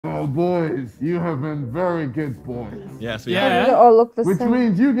Oh, boys, you have been very good boys. Yes, yeah. They all look the Which same.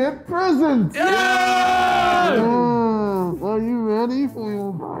 means you get presents. Yeah! Are you ready for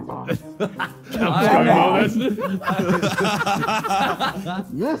your brother?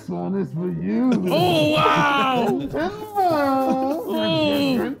 This one is for you. Oh, wow!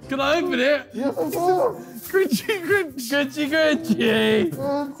 Oh, can I open it? yes, of course. Grinchy.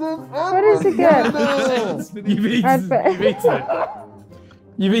 What is it again?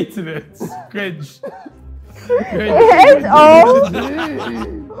 You've eaten it. Cringe. He ate all.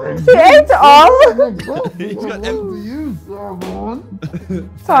 He ate all.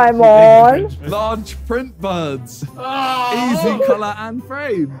 Simon. Large print birds. Easy colour and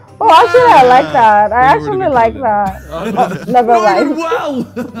frame. Oh, actually, I like that. I actually like that. Never mind. Well.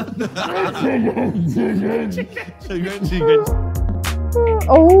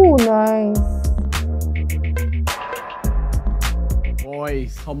 Oh, nice.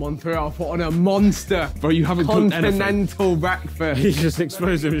 Boys, come on through. I'll put on a monster. Bro, you haven't cooked anything. Continental breakfast. He's just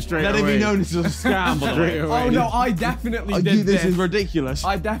exposed him straight Let away. it be known this is a scam, by the way. Oh no, I definitely did This is ridiculous.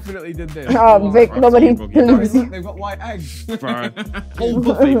 I definitely did this. Oh, Vic, nobody believes you. They've got white eggs. Bro. Whole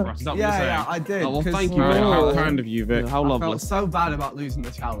buffet for us, is that what you're saying? Yeah, I did. Oh, well, 'cause thank you. How kind of you, Vic. How I lovely. felt so bad about losing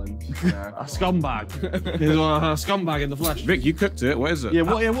the challenge. Yeah. A scumbag. He's a scumbag in the flesh. Vic, you cooked it. What is it? Yeah,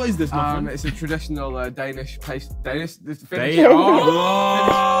 what is this? It's a traditional Danish paste. This They Finnish. are.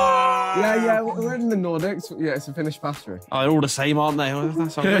 Yeah, we're in the Nordics. Yeah, it's a Finnish pastry. Oh, they're all the same, aren't they? Oh,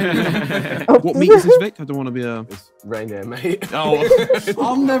 that's okay. What meat is this, Vic? I don't want to be a... It's reindeer, mate. Oh,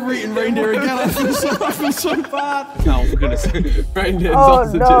 I'm never eating reindeer again. I feel so bad. No, for goodness sake. Reindeer Oh,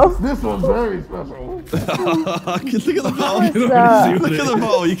 sausages. no. This one's very special. Look at the bottle. What is that? Look at the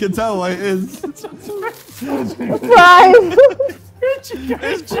bottle. You can tell what it is. Prime.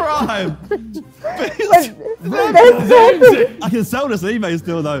 It's prime. I can sell this on eBay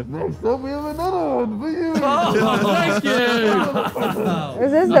still, though. Next up, we have another one for you. Thank you.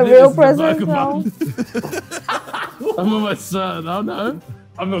 Is this the real present now? I'm almost certain. Oh, no.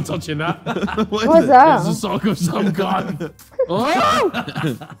 I'm not touching that. What's that? It's a sock of some kind. Oh!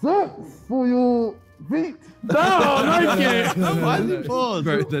 Socks for your feet. No, thank you. Why is it paused?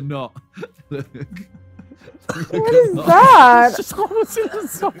 Bro, they're not. What is that?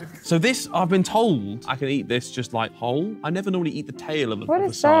 So this, I've been told I can eat this just like whole. I never normally eat the tail of What a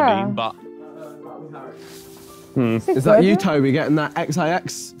is sardine, that? but... Is that you, Toby, getting that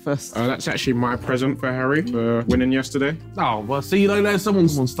XIX first? That's actually my present for Harry for winning yesterday. Oh, well, see, someone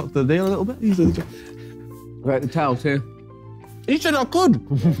stuck the deal a little bit. Right, the tail too. He said I could.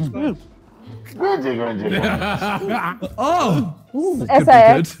 Oh!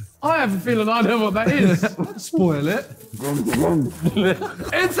 SIX. I have a feeling I know what that is. Spoil it.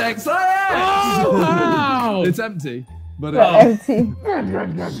 It's XIX! Oh, wow! It's empty. But Empty.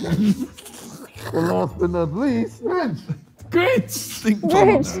 And last but not least, Rich. Great!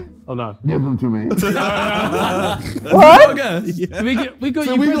 Rich. Oh no. Give them to me. What? Yeah. We got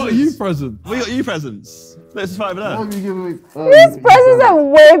So you we got presents. you presents. We got you presents. Let's fight with What that. have you given me? These presents are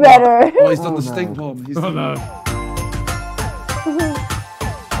way better. Oh, he's done the stink bomb. He's Oh no.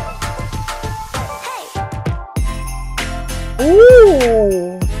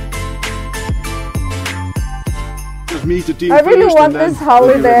 Ooh. I really want this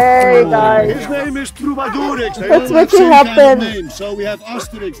holiday, guys. His name is Troubadourix. That's what you happen. So we have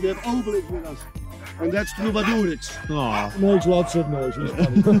Asterix, we have Obelix with us. And that's Troubadourix. Aw. Makes lots of noise. He's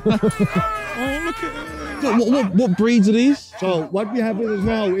funny. What breeds are these? So what we have with us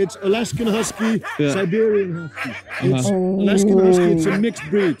now, it's Alaskan Husky, Siberian Husky. It's Alaskan Husky, it's a mixed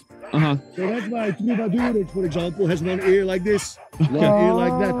breed. So that's why Troubadourix, for example, has one ear like this, one ear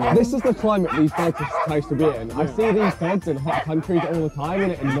like that. this is the climate these dogs are supposed to be in. I see these dogs in hot countries all the time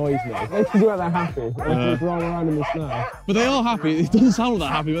and it annoys me. They think they're happy. They just roll around in the snow. But they are happy. It doesn't sound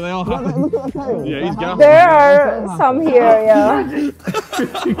that happy, but they are happy. Look at the tail. Yeah, he's gassed. There are some here, yeah.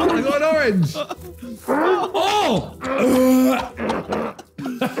 I got an orange. Oh!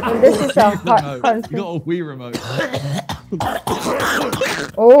 And this is a hot You country. got a Wii remote.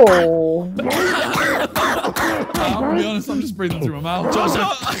 Oh. I'll be honest, I'm just breathing through my mouth.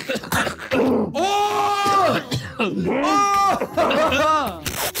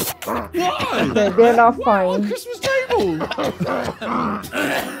 They're not fine. Christmas table.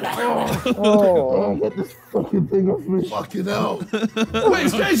 Oh. Get this fucking thing off me. Fucking hell. Wait,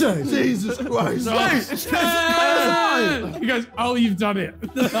 it's KJ. Jesus Christ. He goes, oh, you've done it.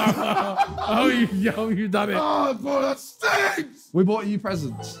 oh, you've done it. Oh, boy, that stinks. We bought you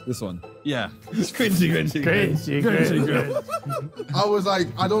presents. This one. Yeah. It's cringy. I was like,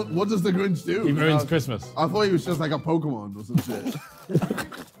 what does the Grinch do? He ruins Christmas. I thought he was just like a Pokemon or some shit.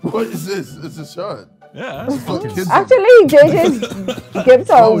 What is this? It's a shirt. Yeah. Actually, JJ's gifts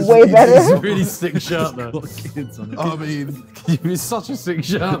are way It's a better. really sick shirt though. Kids on it. I mean, It's such a sick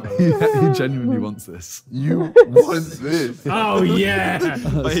shirt. He genuinely wants this. you want this? Oh yeah.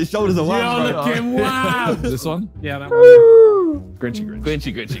 But his shoulders are You're wide. looking wow. This one? Yeah, that one. Grinchy Grinch.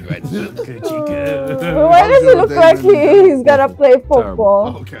 Grinchy, Grinchy, Grinchy. Why does he look like he's gonna play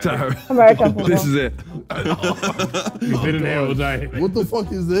football? Okay. American football. This is it. We've been in here all day. What the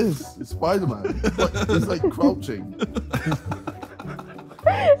fuck is this? It's Spider-Man. It's like crouching.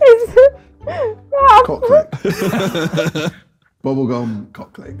 Cock click. Bubblegum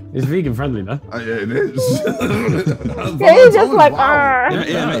cock click. It's vegan friendly, though. Yeah, it is. Can you just like,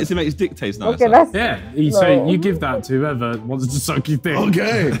 Yeah, it makes dick taste nice. okay, that's Yeah. So you give that to whoever wants to suck your dick.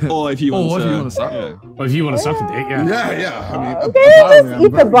 Okay. Or if you want to suck. Yeah. Or if you want to suck a dick, yeah. Yeah. I mean, can you just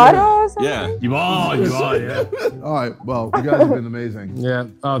eat the butter or something? Yeah. You are, yeah. All right. Well, you guys have been amazing. Yeah.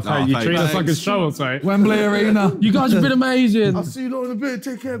 Oh, thank you. thanks. Treat us like a show or something. Wembley Arena. You guys have been amazing. I'll see you all in a bit.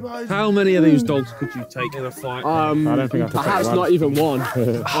 Take care, guys. How many of these dogs could you take in a fight? I don't think I could perhaps not even one.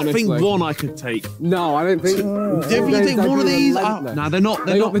 I think one I could take. No, I don't think. Do you think one of these? Nah, they're not.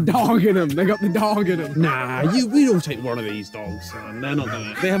 They got the dog in them. They got the dog in them. Nah, we'd all take one of these dogs. They're not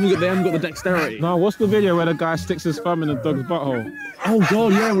gonna. They haven't got the dexterity. No, what's the video where the guy sticks his thumb in the dog's butthole? Oh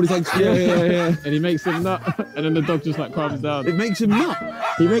god, yeah, when he's like, Yeah. And he makes him nut, and then the dog just like calms down. It makes him nut.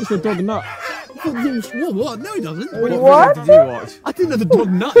 He makes the dog nut. What? No, he doesn't. What? Did you watch? I didn't know the dog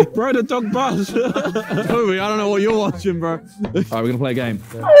nutted. Bro, the dog buzz. Toby, I don't know what you're watching, bro. Alright, we're gonna play a game.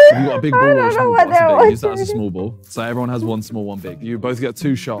 You've got a big ball I or a don't know small what ball. It's they're big. Use that as a watching. small ball. So everyone has one small, one big. You both get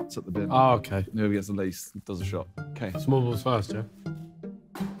 2 shots at the bin. Oh, okay. Whoever gets the least does a shot. Okay. Small balls first, yeah.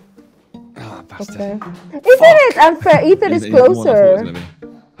 Ah, bastard. Okay. Isn't it unfair? Ethan is He's the one I thought it was closer. gonna be.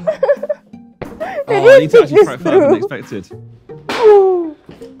 They Oh, I didn't need to think actually this prep further than through. expected.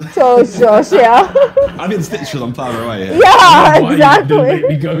 So, Josh, yeah. I've been stitched because I'm further away here. Yeah, Make exactly.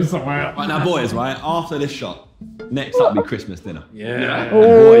 me go somewhere. Right now, boys, right? After this shot, next up will be Christmas dinner. Yeah. And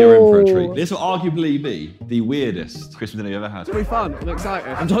boy, you're in for a treat. This will arguably be the weirdest Christmas dinner you've ever had. It'll be fun. I'm excited.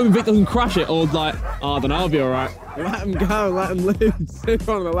 I'm hoping Vic doesn't crash it, or like, oh, I don't know, I'll be alright. Let him go. Let him loose. This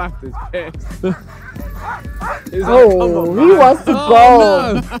one on the left is pissed. He's like, Oh, come on, he man. wants to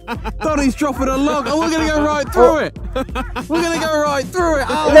go. Thought he's dropping a log. Oh, we're gonna go right through it. We're gonna go right through it.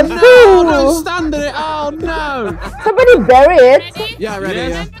 Oh The no, pool. don't stand in it. Oh no. Somebody bury it. Yeah, ready,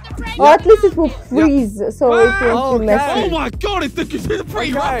 yeah. Or at least it will freeze, so it won't be Oh messy. my god, it's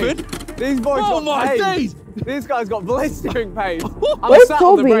pretty rapid. These boys Oh got my pain. days. These guys got blistering pain. I'm Where's sat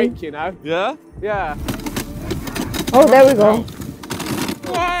on the Toby? brake, you know. Yeah? Yeah. Oh, there we go.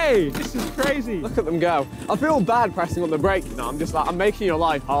 Hey, this is crazy. Look at them go. I feel bad pressing on the brake, you know. I'm just like, I'm making your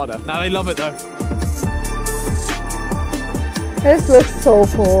life harder. Now they love it though. This looks so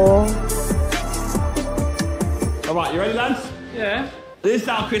cool. All right, you ready, lads? Yeah. This is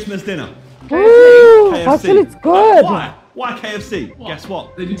our Christmas dinner. Ooh, KFC. actually, it's good. Why KFC? Guess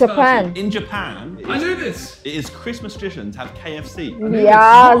what? Japan. In Japan, I knew this. it is Christmas tradition to have KFC.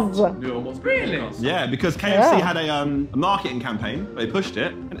 Yes. Really? Yeah, because KFC Yeah. had a marketing campaign, they pushed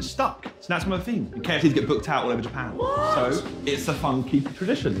it, and it stuck. So that's my theme. And KFCs get booked out all over Japan. So it's a funky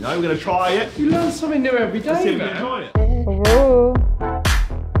tradition, you know? We're gonna try it. You learn something new every See day, if we can enjoy it. Ooh.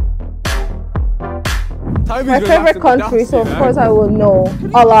 Toby's My been favorite left in the country, dust, so you of know. course I will know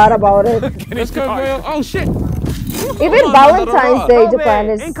a lot about it. Let's go, Bill. Oh shit. Even Valentine's Day, Japan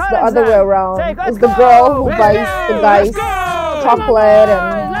is the other way around. It's the girl who buys the guys chocolate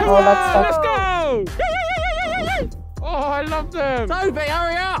and all that stuff. Oh, I love them. Toby,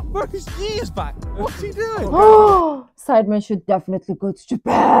 hurry up. Bro, his ears back. What's he doing? Oh, Sidemen should definitely go to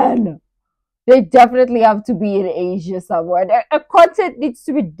Japan. They definitely have to be in Asia somewhere. Their content needs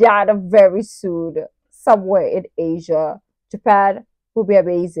to be done very soon. Somewhere in Asia. Japan would be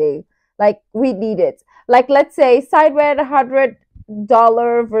amazing. Like, we need it. Like, let's say, Sidemen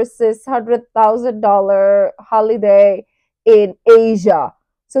 $100 versus $100,000 holiday in Asia.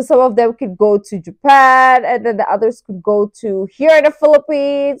 So some of them could go to Japan, and then the others could go to here in the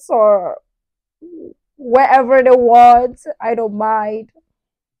Philippines or wherever they want. I don't mind.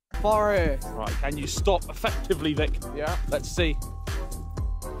 Forest. Right, can you stop effectively, Vic? Yeah. Let's see.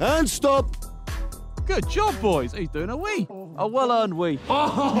 And stop. Good job, boys. He's doing a wee. A well-earned wee.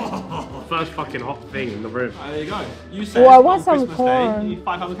 Oh, first fucking hot thing in the room. There you go. You said Oh, I on want some Christmas Day, corn. you need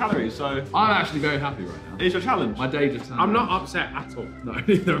 500 calories, so I'm actually very happy right now. it's your challenge. My day just turned. I'm not upset at all. No,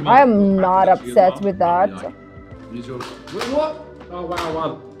 neither am I. I am not upset with that. Use your... Wait, what? Oh, wow,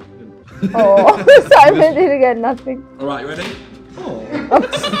 one. Oh, Simon didn't get nothing. All right, you ready? Oh.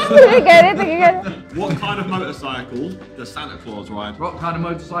 Again. What kind of motorcycle does Santa Claus ride? What kind of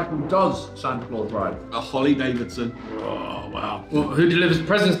motorcycle does Santa Claus ride? A Holly Davidson. Oh, wow. Well, who delivers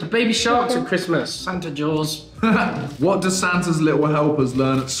presents to baby sharks at Christmas? Santa Jaws. What does Santa's little helpers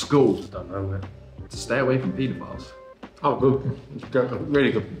learn at school? Don't know, man. To stay away from paedophiles. Oh, good.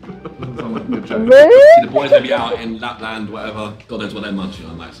 Really good. Good joke. Really? The boys may be out in Lapland, whatever. God knows what they're munching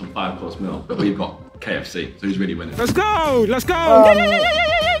on, like some 5-course meal. But we've got KFC, so who's really winning? Let's go! Let's go!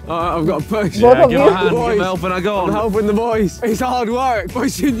 I've got a push. Both of Give you. a hand, give help and I go I'm on. helping the boys. It's hard work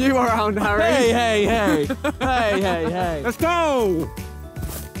pushing you around, Harry. Hey! Let's go!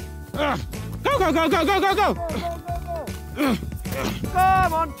 Go! Come on,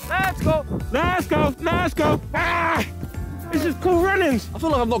 let's go! Ah! This is cool runnings. I feel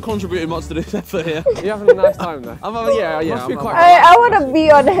like I'm not contributing much to this effort here. You're having a nice time there. Yeah. Must be quite I want to be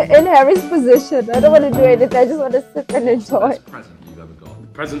in Harry's position. I don't want to do anything. I just want to sit and enjoy. Best present you've ever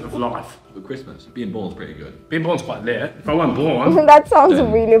got? Present of life. For Christmas. Being born's pretty good. Being born's quite lit. If I weren't born. That sounds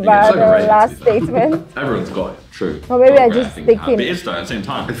really bad. Last statement. Everyone's got it. True. Or maybe I Not a just great thing to think have, in- But it is though at the same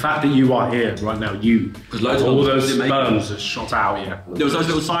time. The fact that you are here right now, Because loads of all them those didn't make it. sperms are shot out here. There was those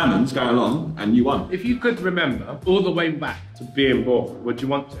little Simons going along and you won. If you could remember all the way back to being born, would you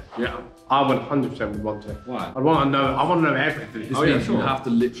want to? Yeah. I would 100% would want to. Why? I want to know everything. This Oh, yeah, means sure. you have to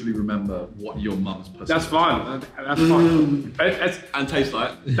literally remember what your mum's pussy That's is. fine. That's fine. And taste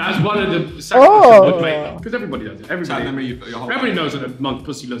like. That's one of the sacrifices Oh. would make. Because everybody does it. Sad memory you've got your whole Everybody life. knows what a mum's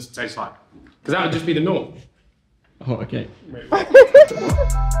pussy looks and tastes like. Because that would just be the norm. Oh, okay.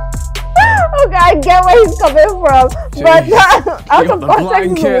 Okay, I get where he's coming from, but that out of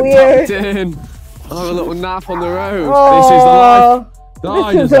context is weird. I'll have a little nap on the road. Oh,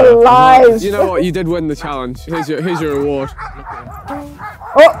 this is the life. You know what? You did win the challenge. Here's your reward.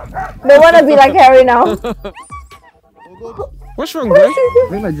 Oh, they want to be like Harry now. What's wrong, Greg? I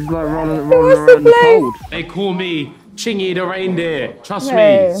think they just like rolling wants to around the play. cold. They call me Chingy the reindeer. Trust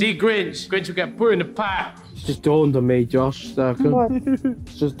Hey. me. See Grinch. Grinch will get put in the pot. It's just dawned on me, Josh Sturker. What?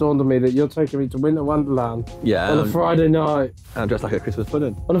 It's just dawned on me that you're taking me to Winter Wonderland Yeah. on a Friday night. I'm dressed like a Christmas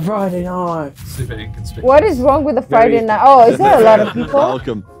pudding. On a Friday night. Super inconspicuous. What is wrong with the Friday night? Oh, is there a lot of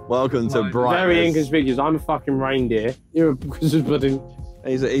people? Welcome to Bright. Very inconspicuous. I'm a fucking reindeer. You're a Christmas pudding.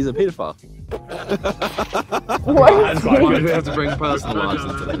 He's a paedophile. What? That's quite good. We have to bring personal lives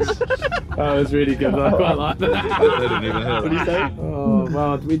into this. That was really good. I quite like that. They didn't even hear. What did you say? Oh,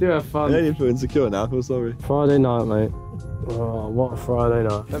 wow. We do have fun. You feel insecure now. I feel sorry. Friday night, mate. Oh, what a Friday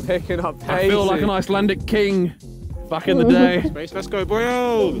night. They're picking up pace. I feel like an Icelandic king back in the day. Let's go,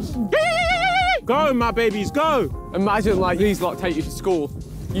 boys. Go, my babies, go. Imagine like these lot take you to school.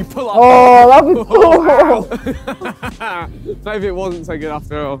 You pull up. Oh, that'd be cool. Maybe it wasn't so good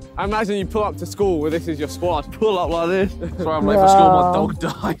after all. I imagine you pull up to school where this is your squad. Pull up like this. Sorry, I'm late for school. My dog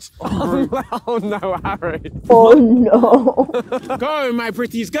died. Oh no, Harry. Oh no. Go, my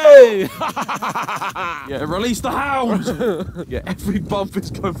pretties, go. Yeah, release the hound. Yeah, every bump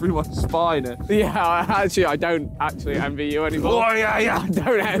is going through my spine. Yeah, I don't actually envy you anymore. Oh yeah. I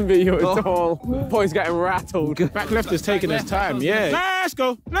don't envy you at all. Boy's getting rattled. Back left is taking his time, yeah. Let's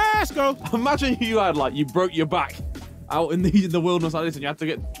go. Imagine you had you broke your back out in the wilderness like this, and you had to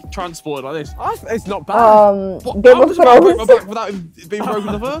get transported like this. It's not bad. Game How of does a man break my Thrones. back without him being broken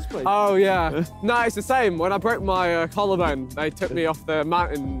in the first place? Oh yeah. No, it's the same. When I broke my collarbone, they took me off the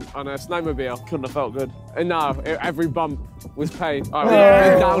mountain on a snowmobile. Couldn't have felt good. And no, every bump was pain. Oh,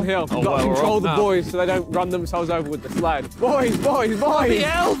 Yeah. downhill. Oh, Got well, to we're control off the now. boys so they don't run themselves over with the sled. Boys! The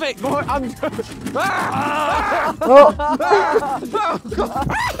Elvic! Boy, I'm...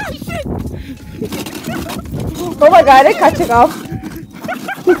 Oh my god, they're catching up.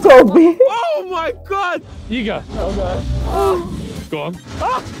 He told me. Oh my god. You go. Go on.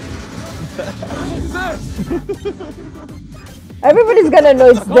 Everybody's gonna know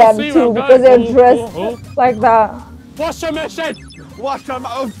it's them see too my guy. because they're Oh, dressed oh, like that. What's your mission? Watch them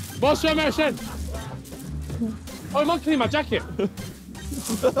out. What's your mission? Oh, I'm unclean my jacket.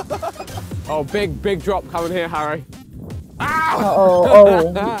 Oh, big drop coming here, Harry.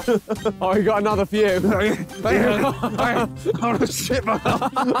 Oh. Oh, you got another few. I want to shit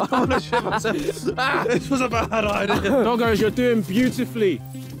myself. This was a bad idea. Doggos, you're doing beautifully.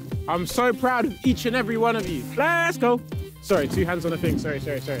 I'm so proud of each and every one of you. Let's go. Sorry, 2 hands on the thing. Sorry.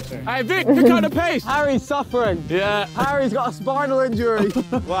 Hey, Vic, pick out the pace. Harry's suffering. Yeah. Harry's got a spinal injury.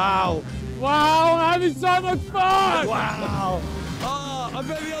 Wow. Wow, I'm having so much fun. Wow. Oh, I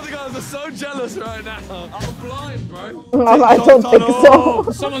bet the other guys are so jealous right now. I'm blind, bro. I don't think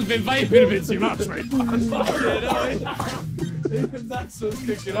so. Someone's been vaping a bit too much, mate. You know? That's what's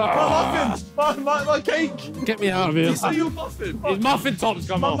cooking. My cake. Get me out of here. So your muffin. His muffin top's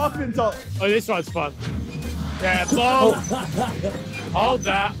come off. Muffin top. Oh, this one's fun. Yeah, ball. Hold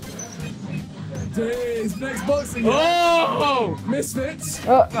that. Days, next boxing. Oh! Misfits.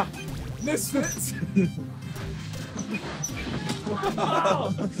 Misfits.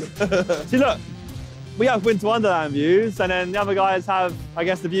 See, look. We have Winter Wonderland views, and then the other guys have, I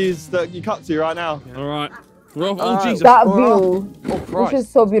guess, the views that you cut to right now. All right. We're off. Oh, Jesus. That view, which is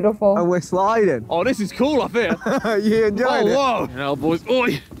so beautiful. And we're sliding. Oh, this is cool up here. You enjoyed it? Oh, whoa. Hell, boys.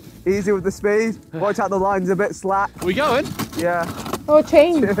 Oi. Easy with the speed. Watch out, the line's a bit slack. We going? Yeah. Oh,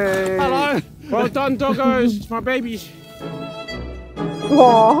 change. Hello. Well done, doggos. My babies.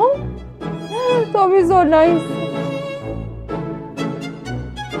 Aww. That was so nice.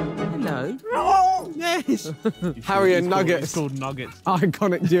 Hello. Oh, yes. Harry and Nuggets. It's called Nuggets.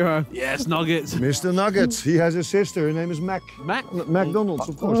 Iconic duo. Yes, Nuggets. Mr. Nuggets. He has a sister. Her name is Mac. Mac? McDonald's,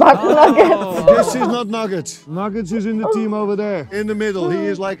 of course. Nuggets. This is not Nuggets. Nuggets is in the team over there. In the middle. He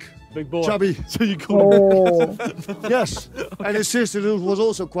is like Big boy. chubby. So you call him. Yes. And his sister was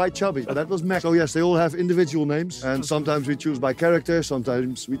also quite chubby. But that was Mac. So yes, they all have individual names. And sometimes we choose by character.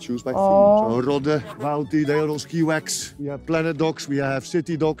 Sometimes we choose by theme. So Rodde, Wouty, they are all ski wax. We have planet dogs. We have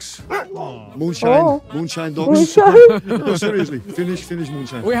city dogs. Moonshine. Moonshine dogs. No, seriously. Finish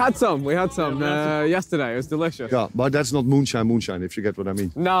moonshine. We had some yesterday. It was delicious. Yeah, but that's not moonshine, if you get what I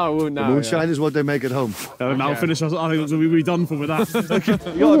mean. No. The moonshine is what they make at home. I'll finish. I think we're done for with that.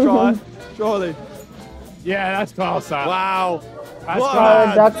 You gotta try, surely. Yeah, that's class. That. Wow. That's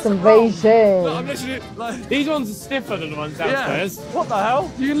Oh, ducks invasion. I'm literally, these ones are stiffer than the ones downstairs. What the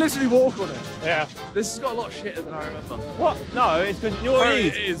hell? You can literally walk on it. Yeah. This has got a lot of shit than I remember. What? No, it's because you're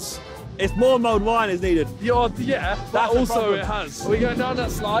It is. It's more mulled wine is needed. Yeah, but That's the also problem. it has. Are we going down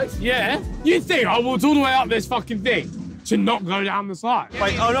that slide? Yeah. You think I walked all the way up this fucking thing to not go down the slide?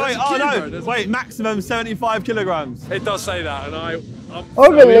 Wait, wait, maximum 75 kilograms. It does say that, and I'm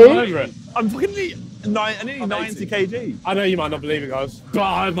Oh, really? Over it. I'm fucking nearly 90 kg. I know you might not believe it, guys, but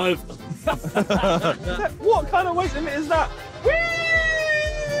I'm over. What kind of weight limit is that?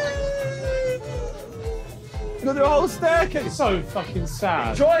 You're gonna do a whole staircase. So fucking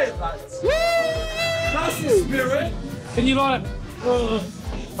sad. Enjoy it, lads. That's the spirit. Can you like? I'm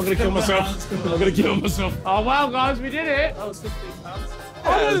gonna kill myself. I'm gonna kill myself. Oh wow, guys, we did it. That was 15 pounds.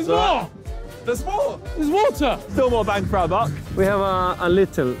 Oh, there's more. There's more. There's water. Still more bang for our buck. We have a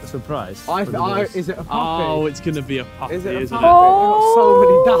little surprise. Is it a puppy? Oh, it's gonna be a puppy, Is it a isn't puppy?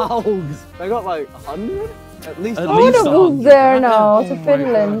 Oh. They got so many dogs. They got like 100? At least. I want to move there now to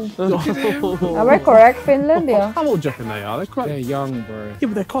Finland. Am I correct? Finland, yeah. How old do you reckon they are? They're young, bro. Yeah,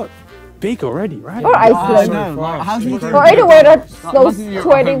 but they're quite big already, right? Or Iceland. Or anywhere that's those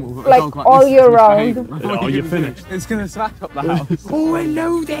 20 like all year round. Oh, you're finished. It's gonna smack up the house. Oh,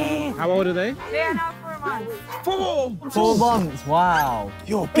 hello there. How old are they? They are now 4 months. 4 months, wow.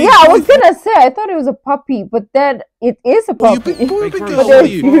 You're big. Yeah, I was gonna say I thought it was a puppy, but then it is a puppy. Big But girl, they're are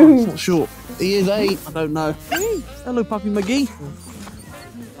you? It's huge. not short. He is 8. I don't know. Hello, Puppy McGee.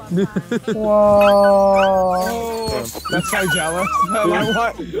 Whoa. They're so jealous. They're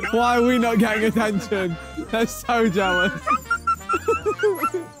like, why are we not getting attention? They're so jealous.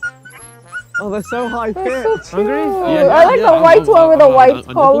 Oh, they're so high They're so pitched. cute. I like the white one with a white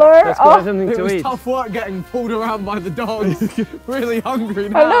collar. It was tough work getting pulled around by the dogs. Really hungry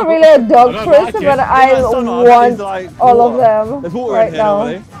now. I'm not really a dog person, but I want all of them There's water right in here now.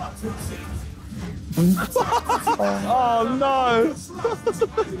 normally. Oh no!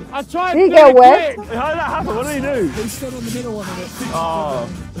 I tried. Did he get wet? How did that happen? What did he do? He stood on the middle one of it. Oh.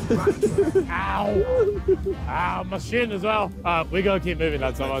 Ow! Ow! My shin as well. We gotta keep moving,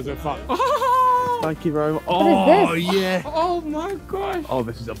 lads. Otherwise we're fucked. Thank you very much. What Oh, is this? yeah. Oh my god! Oh,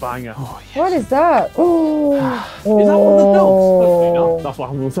 this is a banger. Oh, yeah. What is that? Oh. Is that one of the dogs? That's what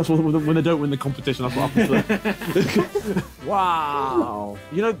happens. That's what when they don't win the competition. That's what happens. Wow.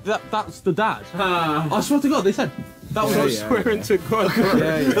 You know that's the dad. I swear to God, they said that was like swearing to God.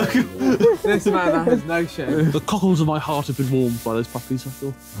 This man has no shame. The cockles of my heart have been warmed by those puppies. I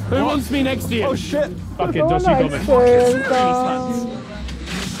feel. Who wants me next to you? Oh shit! Fucking Josh, you got me.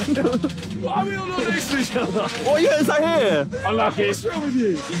 Why are we all not next to each other? What are you gonna say here? Unlucky. What's wrong with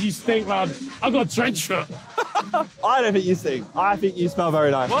you? You stink, lad. I got trench foot. I don't think you stink. I think you smell very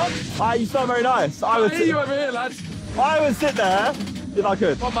nice. What? You smell very nice. I would. I hear you over here, lad. I would sit there if I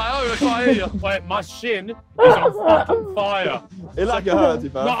could. On my own, I can't hear you. Wait, my shin is on fucking fire. It like it hurts, you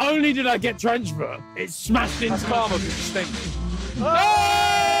man. Not only did I get trench foot, it smashed into my... Karma, because you stink.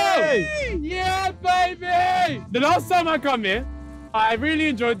 Hey! Yeah, baby! The last time I come here, I really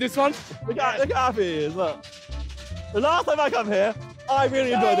enjoyed this one. Look how happy he is, look. The last time I come here, I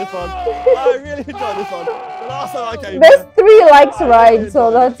really enjoyed this one. I really enjoyed this one. The last time I came There's here. 3 likes, right?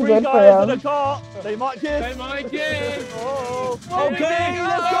 So that's Three good for guys in a them. car. They might kiss. They might kiss. Oh, Okay, okay,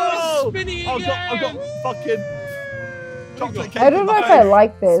 let's go. Spinny I've got fucking chocolate cake. I don't know if I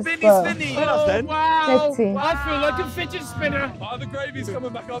like this, but Oh, wow. let's see. I feel like a fidget spinner. Oh, the gravy's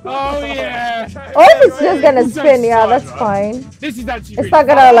coming back up. Oh, yeah. Or if it's just gonna spin, yeah, that's fine. This is actually It's not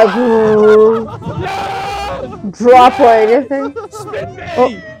gonna like drop or anything. Spin me.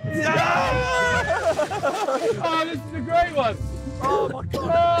 Oh. Oh, this is a great one. Oh, my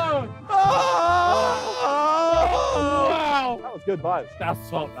God. Oh, wow. That was good vibes. That's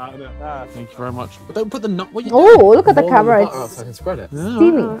salt, that, isn't it? Thank you very much. But don't put the nut. What you Oh, look at the More camera. butter It's so I can spread it.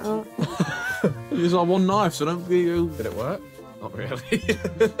 steamy. Use like one knife, so don't be. Did it work? Not really.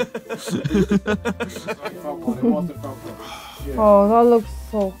 Oh, that looks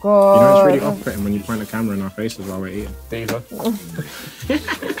so good. You know, it's really off-putting when you point the camera in our faces while we're eating. There you go.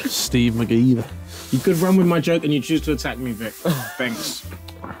 Steve McGee. You could run with my joke and you choose to attack me, Vic. Thanks.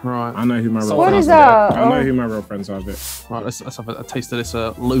 Right. I know who my real What friends is are. that? I know who my real friends are, Vic. Right, let's have a taste of this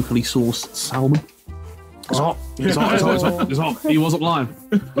locally sourced salmon. It's hot. Oh. It's hot. It's hot. It's hot. It's hot. He wasn't lying.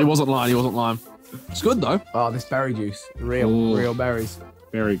 He wasn't lying. He wasn't lying. It's good though. Oh, this berry juice. Real berries.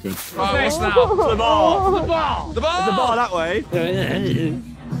 Very good. Right, what's now? The bar. The bar. The bar. The bar that way.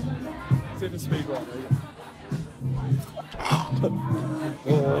 See the speed right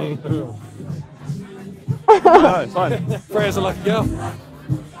No, it's fine. Freya's a lucky girl.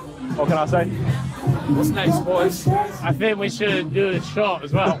 What can I say? What's next, boys? I think we should do a shot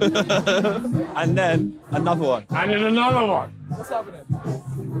as well. And then another one. And then another one. What's happening?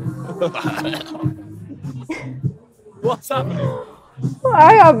 What's happening?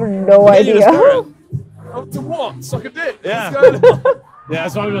 I have no idea. Up to what? Suck a dick? Yeah. What's going on? Yeah,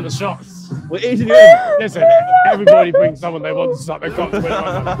 that's why we want the shots. We're eating you in. Listen, everybody brings someone they want to suck their cock with.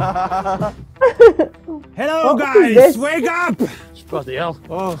 Hello, guys. guys. Wake up. Bloody hell.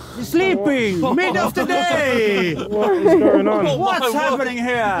 You're sleeping. Mid of the day. What is going on? What's happening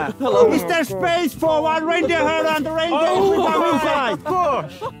here? Is there space for one reindeer herd and the reindeer will come inside?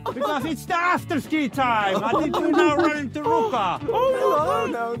 Push. Because it's the after ski time. I need to now run into Ruka. Oh,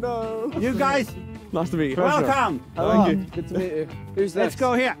 no. You guys, Nice to meet you. welcome. Thank you. Good to meet you. Who's Let's this?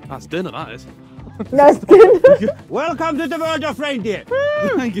 go here. That's dinner. That is. That's good. Welcome to the world of reindeer.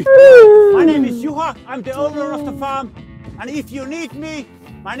 Thank you. My name is Juha. I'm the owner of the farm. And if you need me,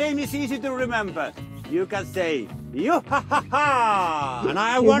 my name is easy to remember. You can say, Yuhahaha. And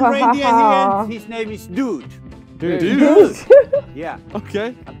I have one reindeer here. His name is Dude. Dude. Yeah.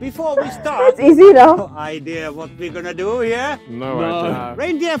 Okay. Before we start, It's easy now. no idea what we're gonna do here. No idea.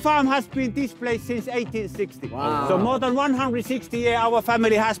 Reindeer farm has been this place since 1860. Wow. So more than 160 years our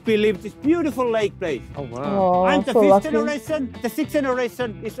family has been lived this beautiful lake place. Oh, wow. Oh, I'm the so fifth lucky. generation. The sixth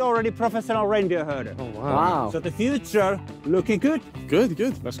generation is already professional reindeer herder. Oh, wow. Wow. So the future looking good. Good.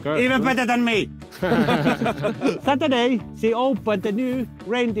 Good. Let's go. Even better than me. Saturday, she opened the new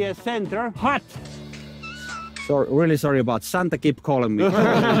reindeer center hut. Sorry, really sorry about Santa keep calling me.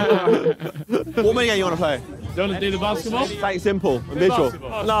 What mini game you want to play? Do you want to do the basketball? Something simple and visual.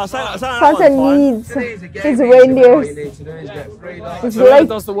 basketball. No, say that Santa one's fine. needs his reindeers. It's Whoever like,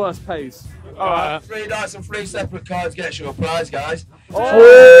 does the worst pays. Alright. 3 dice and 3 separate cards gets you a prize, guys. What you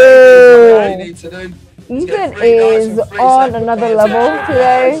oh, need to do. Ethan is on another level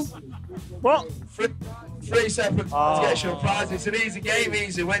today. What? 3 separate cards gets you a prize. It's an easy game,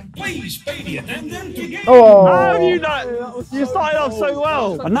 easy win. Please pay the attendant to get Oh. How have you done? You started off so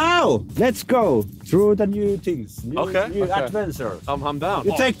well. And now, let's go through the new things. New adventure. I'm down.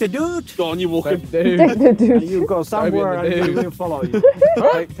 You take the dude. Go on, you walk in. Take the dude. And you go somewhere and we will follow you.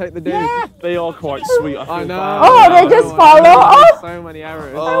 Take the dude. They are quite sweet. I know. Oh, they just follow. Oh, So many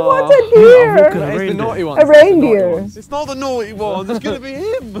errors. I want a deer. That is the naughty one. A reindeer. It's not the naughty one. It's gonna be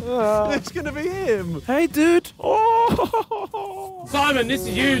him. It's gonna be him. Hey, dude. Oh. Simon, this is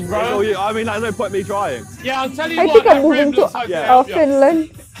you, bro. Oh, yeah, I mean, there's no point me trying. Yeah, I'll tell you I what. think that I'm moving rim to looks like Finland.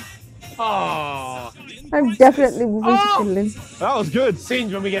 Oh. I'm definitely moving to Finland. That was good.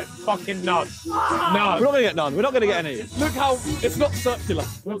 Scenes when we get fucking none. We're not gonna get none. We're not gonna get any. Look how it's not circular.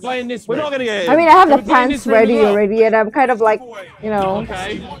 We're playing this. We're not gonna get I mean, I have the We're playing pants this rim as ready well. already, and I'm kind of like, you know,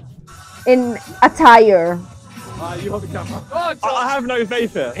 Okay. in attire. You hold the camera. I have no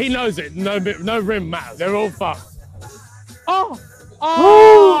faith here. He knows it. No rim matters. They're all fucked. Oh.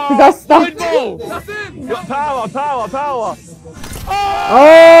 Oh, he got stuck. Good ball. That's it. Got power.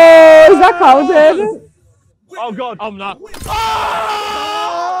 Oh, is that counted? Oh God. I'm not.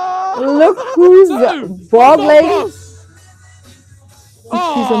 Look who's bobbling.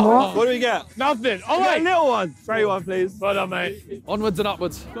 Excusez-moi. What do we get? Nothing. Oh, wait. A little one. Grey one, please. Well done, mate. Onwards and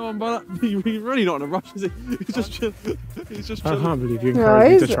upwards. Come on, brother. He's really not in a rush, is he? He's just chill. He's just I chilling. can't believe you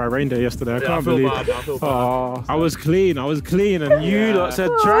encouraged me to try reindeer yesterday. I can't believe it. Oh, I was clean, and you lot said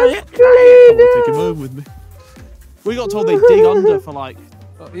try it. Take him home with me. We got told they dig under for like.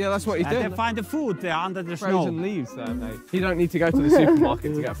 Yeah, that's what he And did. they find the food there under the Frozen snow. leaves there, mate. You don't need to go to the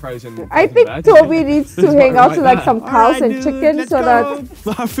supermarket to get frozen. I think veg. Toby needs to hang out to like some cows and chickens so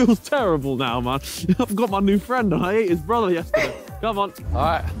that. I feel terrible now, man. I've got my new friend and I ate his brother yesterday. Come on. All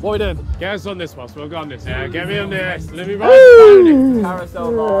right, what are we doing? Get us on this one, so we'll go on this. Yeah, get me on this. Let me ride.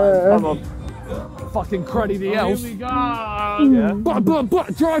 Carousel line. Come on. Fucking cruddy the elf. Here we go. Yeah.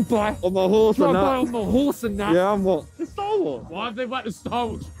 Drive by. On my horse and that. On my horse and that. Yeah, I'm what? It's Star Wars. Why have they went to Star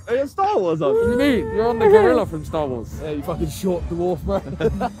Wars? It's Star Wars on. What do you mean? You're on the gorilla from Star Wars. Yeah, you fucking short dwarf, bro.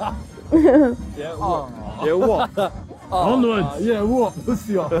 Yeah, what? Yeah, what? Onwards. Yeah, what?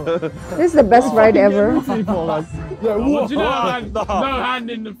 Pussy off. This is the best ride ever. Yeah, What do you know? No hand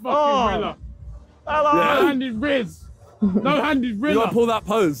in the fucking gorilla. Hello. No hand in Riz. No hand in You Riz. gotta pull that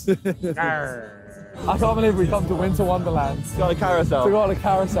pose. I can't believe we come to Winter Wonderland. Got a carousel. To go on a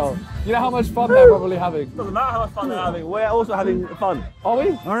carousel. You know how much fun they're probably having? Doesn't matter how much fun they're having. We're also having fun. Are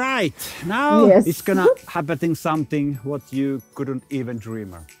we? All right, now Yes. it's gonna happen something what you couldn't even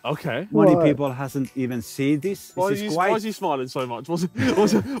dream of. Okay. Many What? people hasn't even seen this. Why This is is why quite is he smiling so much?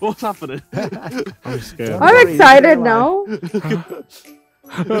 What's happening? I'm scared. I'm excited now.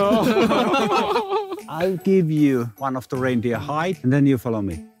 I'll give you one of the reindeer hide, and then you follow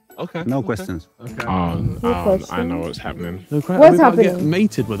me. Okay. No questions. Okay. I know what's happening. What's we might happening? Get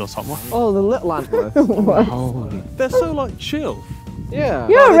mated with or something. Oh, the little antler. They're so like chill. Yeah.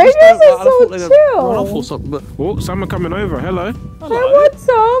 Yeah, Like, they just reindeers don't- are I thought they'd so run off or chill. something, but Oh, someone coming over. Hello. I want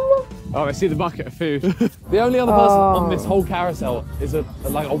some. Oh, I see the bucket of food. The only other person on this whole carousel is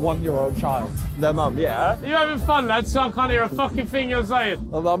like a 1-year-old child. Their mum, yeah. Are you having fun, lads? So I can't hear a fucking thing you're saying.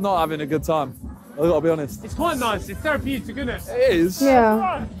 I'm not having a good time. I've got to be honest. It's quite nice. It's therapeutic, isn't it? It is.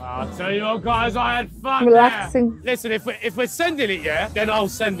 Yeah. I'll tell you what, guys, I had fun Relaxing. there. Listen, if we're sending it, yeah, then I'll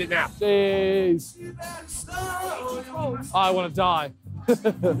send it now. Jeez. I want to die.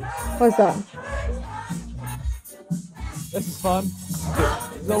 What's that? This is fun.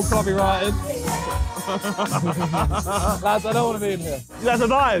 It's all copyrighted. Lads, I don't want to be in here. That's a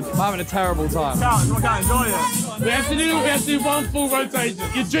vibe. I'm having a terrible time. Can't enjoy it. We have to do one full rotation.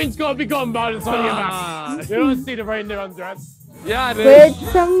 Your drink's got to be gone by the time you're back. You don't see the reindeer undress. Yeah, I do. With Get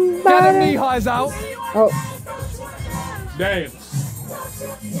the somebody. knee highs out. Oh, Damn.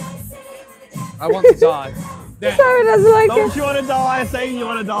 I want to die. sorry, doesn't like Don't it. you want to die? Saying you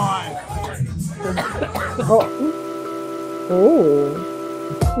want to die. Oh.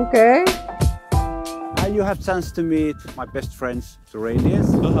 Oh. Okay. Now you have chance to meet my best friends, the reindeers,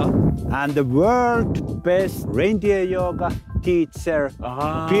 and the world best reindeer yoga teacher,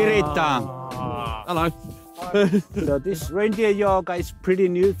 Pirita. hello. So this reindeer yoga is pretty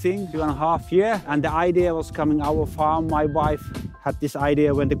new thing, 2.5 years, and the idea was coming our farm. My wife had this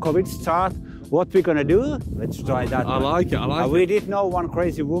idea when the COVID started. What we're gonna do? Let's try that. I like it. I like We it. did know one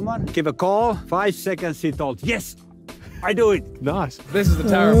crazy woman. Give a call. 5 seconds. She told, yes, I do it. Nice. This is the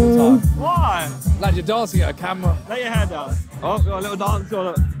terrible time. Why? Lad, you're dancing at a camera. Let your hair down. Oh, got a little dance on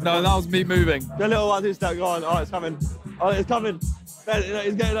it. No, that was me moving. The little one who's that going. Oh, it's coming. Oh, it's coming.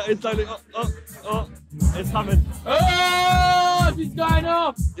 It's getting. It's slowly. Oh. It's coming. Oh, she's going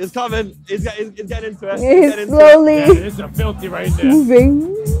off. It's coming. It's getting into it. He's slowly Yeah, this is a filthy reindeer.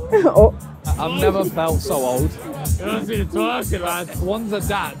 moving. Oh. I've never felt so old. You don't see the twerking, lads. One's a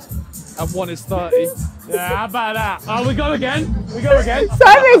dad and one is 30. Yeah, how about that? Oh, we go again. We go again.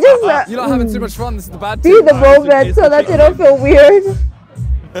 Sorry, just You're not having too much fun. This is the bad be thing. the moment so that you don't feel weird.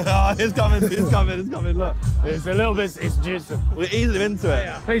 Oh, it's coming. It's coming. It's coming. Look. It's a little bit. It's juicy. We're easing into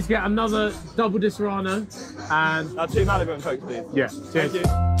it. Please get another double Disaronno and 2 Malibu and Cokes, please. yeah. Thank Cheers. you.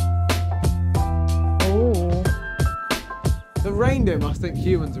 Oh. The reindeer must think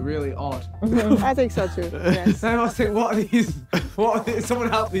humans are really odd. I think so too, yes. They must think, what are these, someone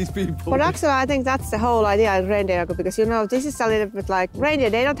help these people. But actually, I think that's the whole idea of reindeer, because you know, this is a little bit like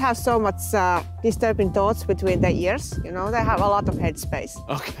reindeer. They don't have so much disturbing thoughts between their ears. You know, they have a lot of headspace.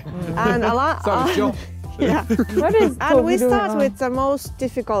 Okay. And a lot. So, John. Yeah. What is And we Toby doing start now? with the most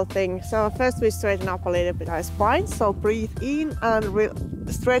difficult thing. So first we straighten up a little bit our spine. So breathe in and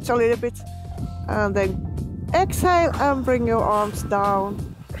stretch a little bit, and then exhale and bring your arms down.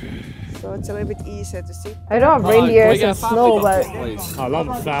 So it's a little bit easier to see. I don't have reindeers and snow, but I love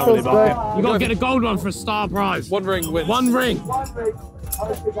a family feels bucket. good. You gotta get a gold one for a star prize. One ring wins. One ring. Is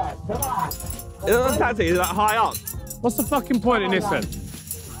that tactic? Is that high up? What's the fucking point in this then?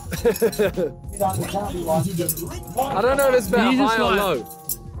 I don't know if it's better You just high or like- low.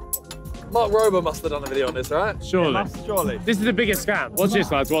 Mark Rober must have done a video on this, right? Surely. Surely. This is the biggest scam. Watch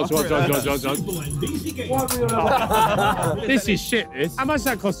this, lads. Watch. This is shit, this. How much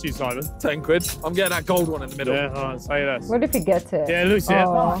that cost you, Simon? 10 quid. I'm getting that gold one in the middle. Yeah, all right, say less. What if he gets it? Yeah, Lucy.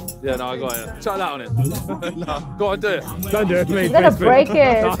 Oh. Yeah, no, I got it. Chuck that on it. No. Go on, do it. Don't do it, please. He's gonna break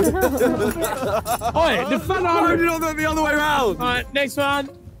it. Oi, the fella I did it the other way round. All right, next one.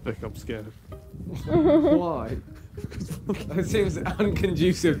 Look, I'm scared. Why? It seems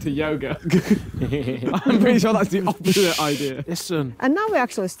unconducive to yoga. I'm pretty sure that's the opposite idea. Listen. And now we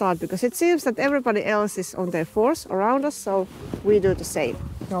actually start because it seems that everybody else is on their force around us, so we do the same.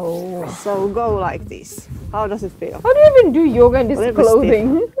 Oh. So go like this. How does it feel? How do you even do yoga in this A little bit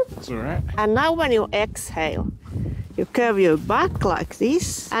clothing? That's all right. And now when you exhale, you curve your back like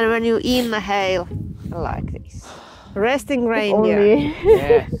this, and when you inhale, like this. Resting reindeer. Only.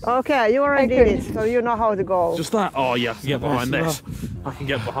 Yes. Okay, you already did it, so you know how to go. Just that? Oh, yeah, I can get behind this. I can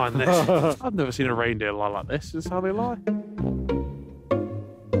get behind this. I've never seen a reindeer lie like this. This is how they lie.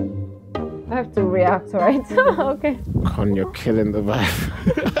 I have to react, right? Okay. Con, you're killing the vibe.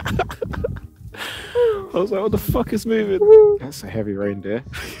 I was like, what the fuck is moving? That's a heavy reindeer.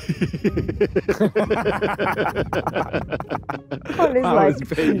 Con is like,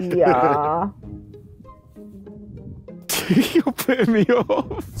 yeah. You're putting me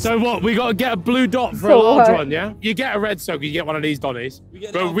off. So what? We got to get a blue dot for a So large what? one, yeah? You get a red soak, you get one of these Donnies.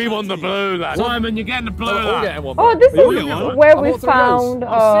 But we want the blue, lad. Simon, you're getting the blue, lad. Oh, this is where we bought 3 found.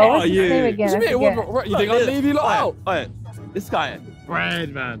 rows. What's his you. name again? I forget. You think I'd leave you lot out? Wait, this guy.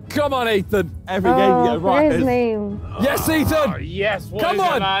 Bread, man. Come on, Ethan. Every game you Oh, get I it forget right. his name. Yes, Ethan. Oh, yes. What Come is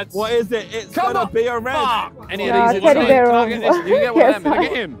it, on. lads? What is it? It's Come gonna on. be a red. Any Yeah, of these? teddy bear Can I of- get this? You get one of them. Can I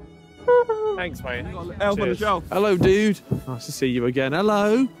get him? Thanks, mate. Elf on the Cheers. shelf. Hello, dude. Nice to see you again.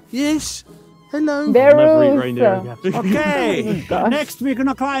 Hello. Yes. Hello. Never eat reindeer again. Okay, next we're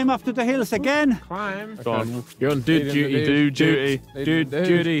gonna climb up to the hills again. Climb. Go on. You're on dude duty.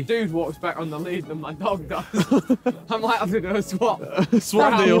 Dude walks back on the lead than my dog does. I might have to do a swap.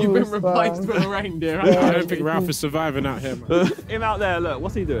 Swap That deal. You've been was replaced fun. with a reindeer. I don't think Ralph is surviving out here, man. Him out there, look,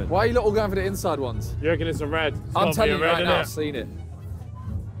 what's he doing? Why are you lot all going for the inside ones? You reckon it's a red? It's I'm gotta telling be you a red, right now, I've innit? seen it.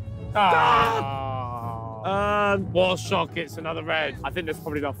 What a shock, it's another red. I think there's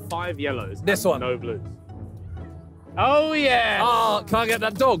probably about 5 yellows. This and one. No blues. Oh, yeah. Oh, can I get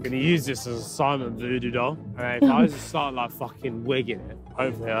that dog? I'm gonna use this as a Simon voodoo doll. And if I just start like fucking wigging it,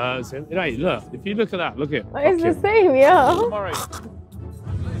 hopefully it hurts him. Hey, look, if you look at that, look at it. It's the same, yeah.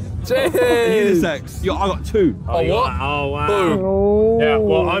 Cheers. Unisex. I got 2. Oh, what? wow. Oh, wow. Boom. Oh. Yeah,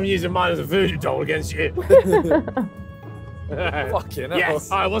 well, I'm using mine as a voodoo doll against you. Fucking hell.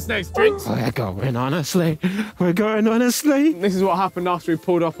 Yes. All right, what's next? Drinks? We're going on a sleigh. We're going on a sleigh. This is what happened after we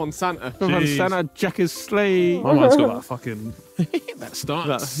pulled up on Santa. On Santa Jacka's sleigh. My man's got that fucking... that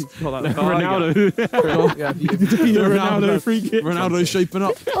starts. Ronaldo. Ronaldo free kick. Ronaldo's shaping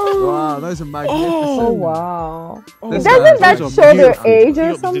up. Wow, those are magnificent. Oh, wow. Those Doesn't that those show are their beautiful. age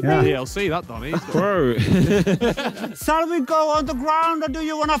or something? DLC, that Donny. Bro. Shall we go on the ground or do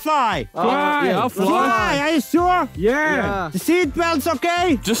you wanna fly? Fly. Yeah, I'll fly. Fly, are you sure? Yeah. The seat belt's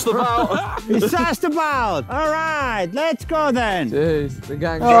okay? Just about. It's just about. All right, let's go then. Jeez, the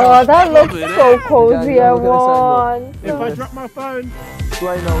gang. Oh, that looks so cozy. I Look at this want. If I drop my phone.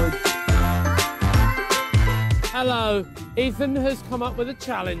 Play knowledge. Hello, Ethan has come up with a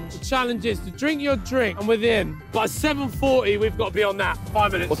challenge. The challenge is to drink your drink, and within by 7:40 we've got to be on that.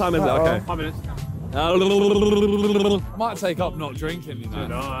 5 minutes. What time is it? Okay. 5 minutes. Might take up not drinking, you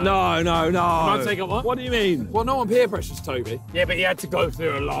know. No. Might take up what? What do you mean? Well, no one peer pressures Toby. Yeah, but he had to go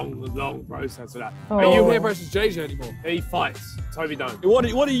through a long process of that. Are you peer pressures JJ anymore? He fights. Toby don't.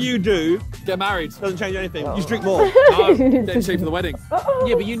 What do you do? Get married. Doesn't change anything. You just drink more. No, get in shape for the wedding.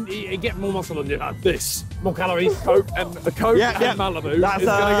 Yeah, but you get more muscle on you. This. More calories. Coke and Malibu. That's is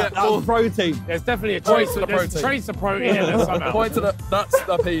gonna get more. protein. There's definitely a Points trace to the protein. Trace of protein in there somehow. Point to the. That's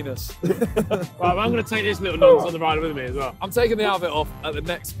the penis. Right, I'm going to take this little nonce on the ride with me as well. I'm taking the outfit off at the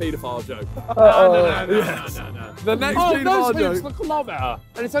next paedophile joke. No. The next Oh, paedophile those joke. moves look a lot better.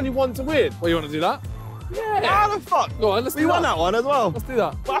 And it's only 1 to win. Well, you want to do that? Yeah. How the fuck? Go on, let's We do won that one as well. Let's do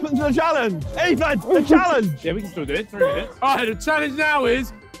that. What happened to the challenge? Ethan, the challenge. Yeah, we can still do it. 3 minutes. All right, the challenge now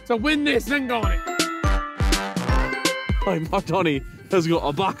is to win this, then go on it. Oh, my Donny has got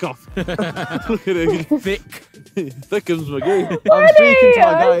a back off. Look at it. Thick. Thickens McGee. I'm speaking to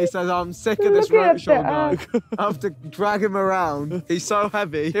a guy. He says, I'm sick of this Look at roadshow that. guy. I have to drag him around. He's so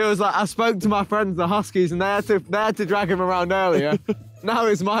heavy. He was like, I spoke to my friends, the Huskies, and they had to drag him around earlier. Now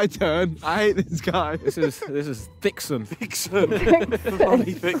it's my turn. I hate this guy. This is Vixen. Vixen.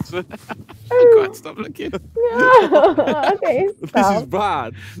 Bloody Vixen. I can't stop looking. Okay, This stop. is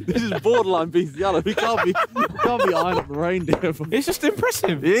bad. This is borderline behzinga. We can't be eyeing up the reindeer. It's just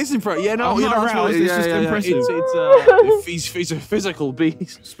impressive. It is impressive. Yeah, no, I'm you're not not aroused, right. it's just impressive. He's a physical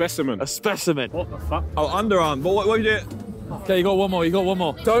beast. Specimen. A specimen. What the fuck? Oh, underarm. What do you do? Okay, you got one more. You got one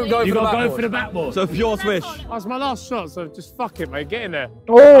more. Don't go You for the gotta go backboard. for the backboard. So pure swish. That's my last shot, so just fuck it, mate. Get in there.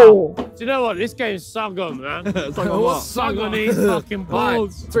 Oh. Do you know what? This game's sug on, man. what? Sug on these fucking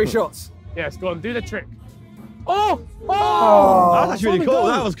balls. 3 shots. Yes, go on, do the trick. Oh! Oh. That's actually really cool.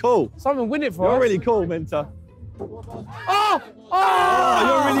 That was cool. Someone win it for You're us. really cool, Minter. Oh! Oh,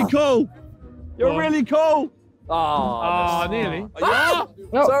 you're really cool. You're really cool. Oh, nearly. No.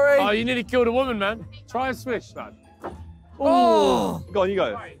 Sorry. Oh, you nearly killed a woman, man. Try and swish, man. Oh. Go on, you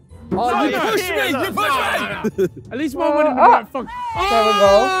go. Oh, you pushed me. You pushed me. At least one wouldn't be right. Fuck. There we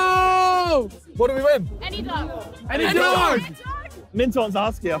go. What do we win? Any dog. Any dog. Minter wants a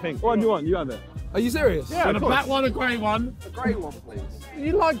husky, I think. What do you want? You have it. Are you serious? Yeah, of a course. black one, a grey one. A grey one, please.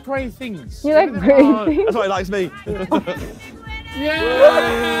 You like grey things. You like grey things? That's why he likes me.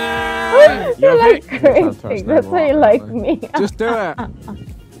 Yeah. You like grey things. That's why you like me. Just do it.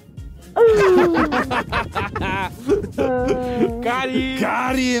 Got him.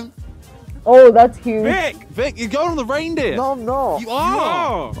 Got him. Oh, that's huge. Vic, you're going on the reindeer. No, I'm not. You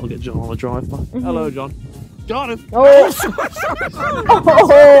are. I'll get John on the drive. Hello, John. Got him. Oh.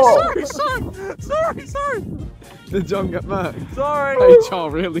 Sorry. Did John get murked? Sorry.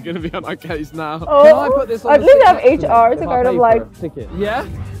 HR really going to be on our case now. Oh. Can I put this on At the least have ticket? HR to If I kind of pay for like a ticket. Yeah?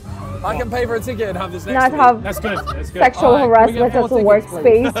 I can pay for a ticket and have this next not to have That's good. That's good. sexual Alright, can we harassment get at the 4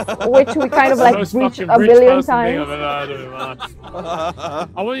 tickets, workspace, which we kind of like Most breach fucking a rich billion person thing times. I've ever heard of in my life.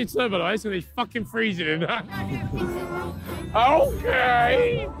 I want you to know, by the way, it's going to be fucking freezing in there.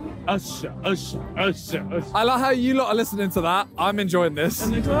 Okay. Usher. I like how you lot are listening to that. I'm enjoying this.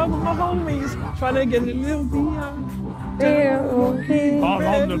 And the club with my homies trying to get a little beyond. I'm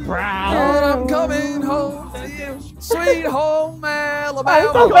on the prowl. And I'm coming home to you, sweet home Alabama.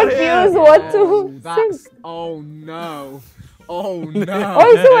 I'm so confused what to sing. Oh no. Oh no.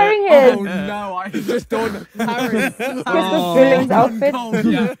 Oh, he's wearing his Oh no, I just done Harry. Christmas Billings outfit.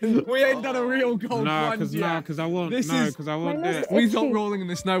 Yeah. We ain't done a real cold plunge yet. because I won't. This No, is- because I won't do Mine it. is We itchy. thought rolling in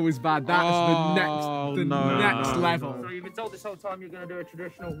the snow was bad. That's the next level. So you've been told this whole time you're going to do a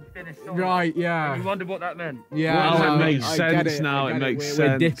traditional finish song. Right, yeah. You wondered what that meant. Yeah, Well, it no, makes I get sense it, now, I it get makes We're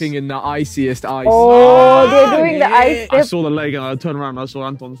sense. dipping in the iciest ice. Oh, they're doing the ice I dip. saw the leg and I turned around and I saw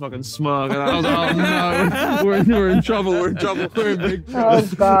Anton's fucking smirk and I was like, oh no, we're in trouble, we're in big trouble. Oh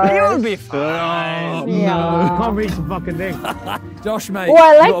god. You'll be fine. Yeah. Can't reach the fucking thing. Josh, mate. Oh,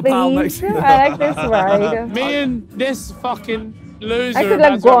 I you got a pal like next these. to you. I like this ride. Me and this fucking loser. I could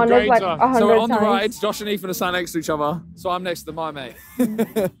have like go on had it like some great 100 So we're on the times. ride. Josh and Ethan are sat next to each other. So I'm next to my mate.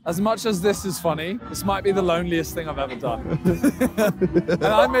 As much as this is funny, this might be the loneliest thing I've ever done. And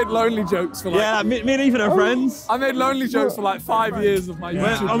I made lonely jokes for like... Yeah, me and Ethan are friends. I made lonely jokes for like 5 years of my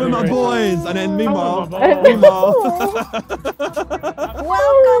YouTube I'm with my career. boys, and then meanwhile,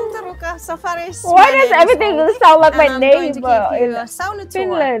 Welcome to Rukia Safaris. Why does everything sound like my And I'm going to neighbor give you in a sauna tour.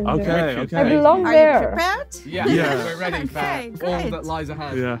 Finland? Okay. I belong Are there. you prepared? Yeah, Yeah. we're ready for Okay, all great. that lies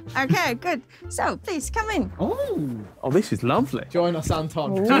ahead. Yeah. Okay, good. So please come in. Oh, this is lovely. Join us,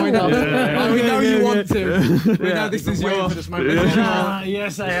 Anton. Ooh. Join us. Yeah. We know you want to. We Yeah. know this is your for this moment.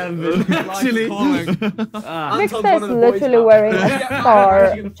 Yes, I have. Actually, Mixta is literally wearing a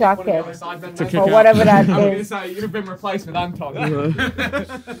star jacket or whatever that I was going to is. say, you'd have been replaced with Anton.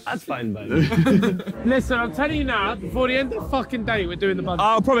 that's fine, baby. Listen, I'm telling you now, before the end of the fucking day, we're doing the bungee.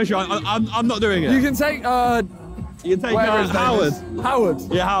 I promise you, I'm not doing it. You can take... You can take whatever his name Howard. is. Howard.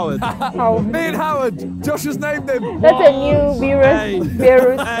 Yeah, Howard. Me and Howard. Josh has named him. That's a new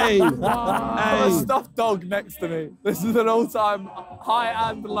Beerus. Hey. I have a stuffed dog next to me. This is an all-time high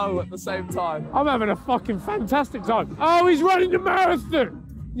and low at the same time. I'm having a fucking fantastic time. Oh, he's running the marathon.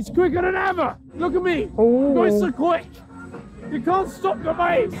 He's quicker than ever. Look at me. Ooh. Going so quick. You can't stop the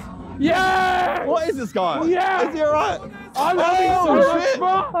pace. Yeah. What is this guy? Yeah. Is he alright? I love it so much shit.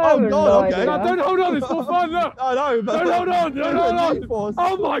 fun. Oh, God, okay. No, don't hold on. It's for fun. Look. I know, but... Don't hold on. Don't hold on.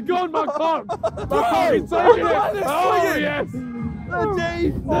 Oh my God, my car. My car is taking it. Oh, yes.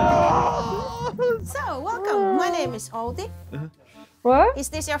 So, welcome. My name is Aldi. What? Is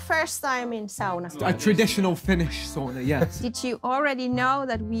this your first time in sauna? A traditional Finnish sauna, yes. Did you already know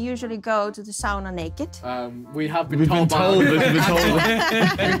that we usually go to the sauna naked? We have been We've told. been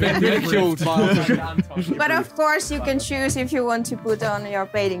We've been ridiculed by But of course, you can choose if you want to put on your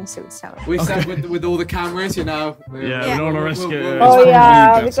bathing suit. So. We said with all the cameras, you know. Yeah, we don't want to risk it. Oh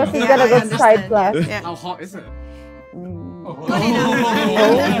yeah, because he's gonna get side blast. How hot is it? Good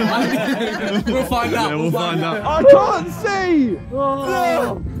We'll find out. Yeah, we'll find out. I can't see!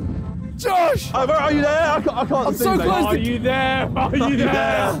 No. Josh! Where are you there? I can't I'm see. so mate. close. Are you there? Are you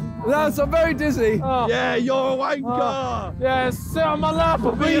there? Lance, I'm very dizzy. Yeah, you're a wanker! Yeah, sit on my lap.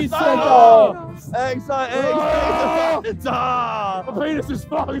 My penis Exciting! My penis is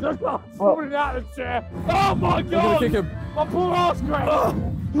fucked. I can't fall it out of the chair. Oh my god! Kick him. My poor ass crack.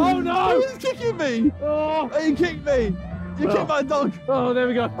 Oh no! Who's kicking me? Oh. You kicked me! You kicked my dog! Oh, there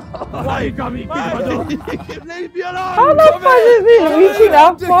we go. Why you got me? You kicked my dog. Leave me alone! How the fuck is he reaching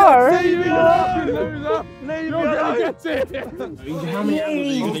that far? Leave me alone! Leave me alone! Get it. How many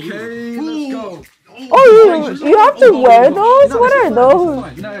animals are you gonna Okay, let's go. Oh, you have to wear those? What are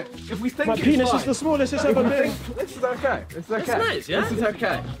those? No, if we think My penis is the smallest it's ever been. This is okay. This is okay. nice, yeah? This is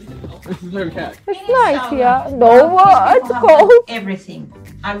okay. This is okay. It's nice, yeah. No, it's cold. Everything.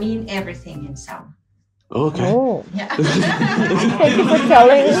 I mean everything in sauna. Okay. Oh. Yeah. Thank you for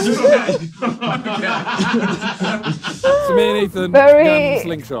telling us. So me and Ethan Very- going to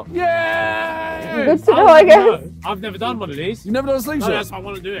slingshot. Yay! Good to know, I guess. I've never done one of these. You never done a No, slingshot? that's why I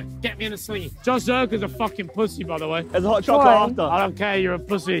want to do it. Get me in a slingy. Josh Zerka's a fucking pussy, by the way. There's a hot chocolate Why? after. I don't care, you're a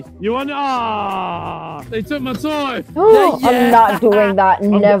pussy. You want they took my toy. I'm not doing that.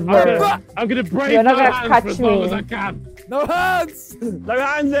 Never. I'm gonna break You're not my gonna hands catch for as long me. as I can. No hands! No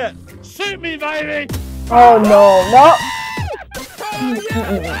hands it! Shoot me, baby! Oh no,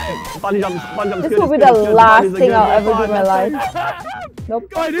 Bunny jumps, This will be the last thing I'll ever do in my life. Nope.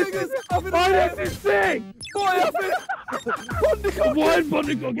 Why this is sick! One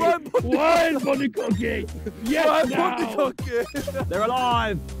bunny cookie! One bunny cookie! Yes, now! They're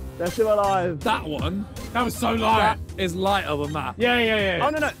alive! They're still alive. That one? That was so light. That is lighter than that. Yeah. Oh,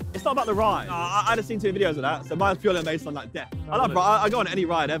 no. It's not about the ride. I just seen 2 videos of that, so mine's purely based on like death. I go on any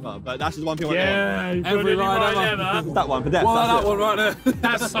ride ever, but that's just one thing I want to Yeah, every ride ever. That one for death. Well, that's that one right there.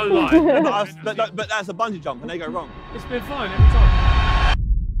 That's so light. but that's a bungee jump and they go wrong. It's been fine every time.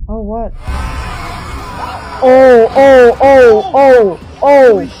 Oh, what?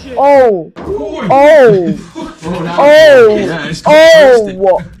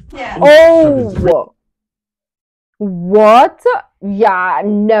 What? Yeah,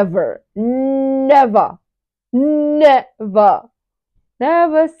 never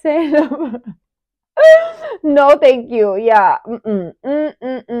say never. No, thank you. Yeah.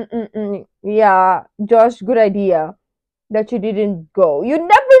 Yeah, Josh, good idea that you didn't go. You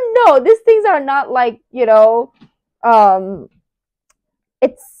never know. These things are not like, you know,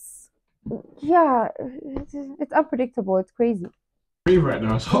 it's unpredictable. It's crazy. Right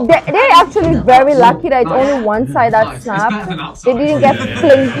now, so. They're actually very lucky that it's only one side that snapped. They didn't get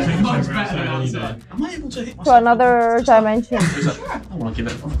flinged to another dimension. I want to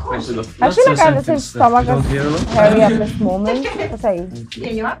give it. I feel like I have the same stomach as Harry at this moment because I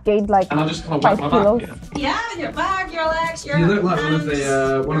gained like 5 kilos. Yeah, your back, your legs, your You look like one of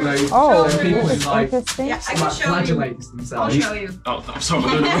those Oh, people this is who like interesting. Yeah, I can show you. flagellates themselves. I'll show you. Oh, I'm sorry.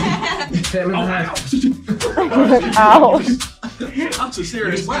 Hit him in the head. Ow. That's a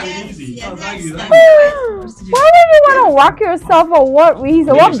serious way. Easy. Yeah, Thank you. Why would you want to whack yourself for what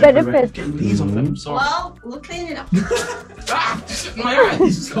reason? What benefit? These on them. Sorry. Well, we'll clean it up. My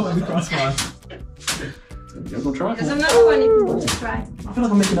eyes just got in the crossfire. There's another one if you want to try. I feel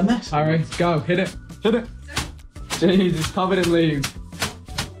like I'm making a mess. Harry, go, hit it. Hit it. Jeez, it's covered in leaves.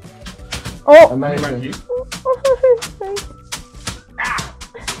 Oh. Amazing.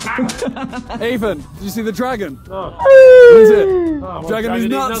 Ethan, did you see the dragon? Oh. What is it? Oh, Dragon is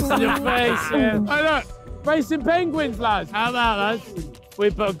nuts. in your face. Yeah. Hey, look, racing penguins, lads. How about lads? We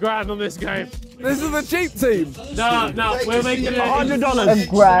put $1,000 on this game. This is the cheap team. No, we're making it $100.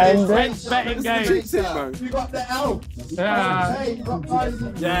 $1,000. Betting game. Cheap team, bro. You got the elf.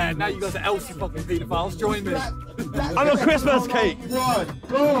 Yeah, now you got the elf, you fucking paedophiles. Join me. I'm a Christmas cake.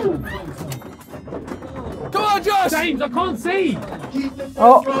 Come on, Josh! James, I can't see.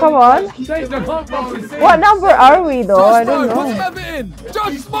 Oh, come on. James, I can't fucking see. What number are we though? I don't Put know. some effort in.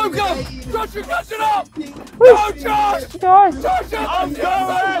 Josh, smoke up. Josh, you're catching up. No, Josh. Josh. Josh, I'm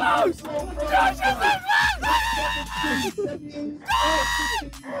going. Josh, you're so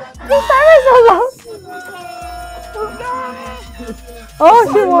This time is so long.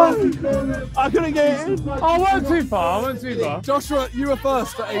 Oh, she won. I couldn't get in. I went too far. Joshua, you were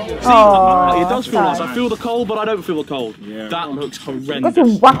first for ages. It does feel nice. I feel the cold, but I don't feel the cold. Yeah. That looks horrendous. Because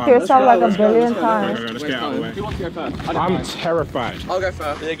you whack yourself like a billion times. Let's get out of the way. Who wants to go first? I'm terrified. I'll go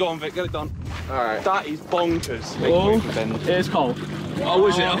first. Yeah, go on, Vic. Get it done. Alright. That is bonkers. Oh, it is cold. Oh,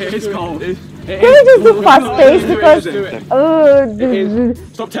 is it? It is cold. Can we just do fast pace because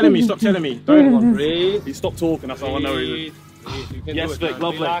Stop telling me. Don't breathe. You stop talking. That's all I know. Yes, Vic.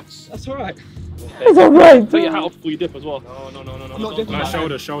 Lovely. Relax. That's all right. It's alright. Take your hat off before you dip as well. No. I'm not dipping. No,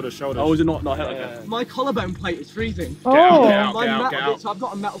 shoulder. Oh, is it not? No, okay. My collarbone plate is freezing. Oh. Get out. So I've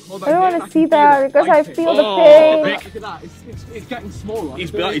got a metal collarbone. I don't want to see that because I feel the pain. Look at that. It's getting smaller.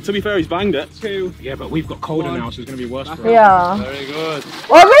 To be fair, he's banged it. 2. Yeah, but we've got colder now, so it's going to be worse for us. Yeah. Very good.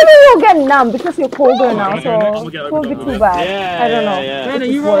 Or maybe you'll get numb because you're colder now, so it won't be too bad. I don't know. Ben, are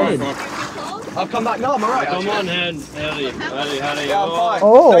you right? I've come back now, am I right? Come on, Harry. Yeah, I'm fine.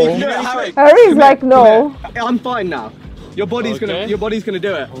 Oh. No, you can do it, Harry. Harry's like, no. I'm fine now. Your body's gonna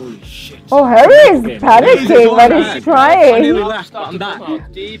do it. Holy shit. Oh, Harry is panicking, but he's I trying. nearly left, but I'm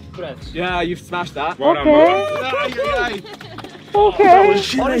back. Deep breaths. Yeah, you've smashed that. Okay. Okay.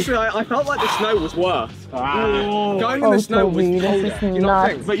 Honestly, I felt like the snow was worse. Going in the snow was Toby, colder. this is You not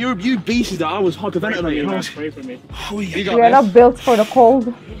think? But you beasted that. I was hyperventilating. Wait for me. You're not built for the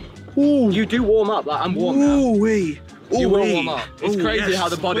cold. You do warm up, like I'm warm now. Ooh-wee. You will warm up. It's crazy how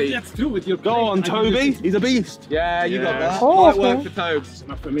the body... Go on, Toby. He's a beast. Yeah, you got that. Oh, Might okay. work for Tobes.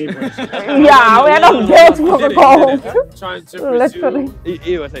 Not for me, boys. Yeah, we're not built for the cold. Trying to Literally.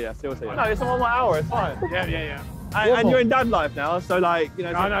 You will say yes, you will say yes. No, it's on 1 hour, it's fine. Yeah. And you're in dad life now, so like, you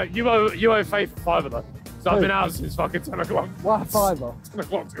know. I know, you owe Faith a fiver though. So I've been out since fucking 10 o'clock. What, a fiver? 10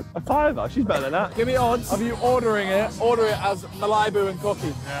 o'clock. A fiver? She's better than that. Give me odds of you ordering it. Order it as Malibu and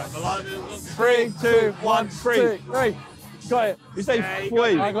cookie. Yeah, Malibu. 3, 2, 1, 3. Got it. You say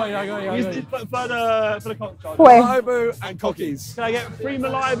free. I got you. For the cocktail. Malibu and cookies. Can I get 3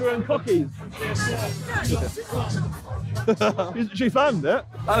 Malibu and cookies? She found it.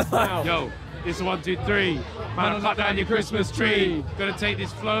 Yo, it's 1, 2, 3. Man, cut down your Christmas tree. Gonna take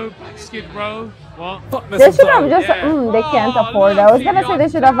this flow, Skid Row. What? They should have just, they can't afford it. I was gonna say they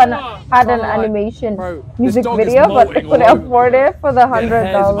should have had an animation music video, but they couldn't afford it for the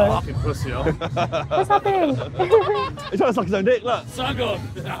 $100. What's happening? He's trying to suck his own dick, look. Suck on.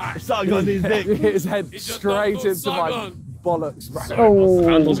 Suck on his dick. His head straight into my bollocks. Oh.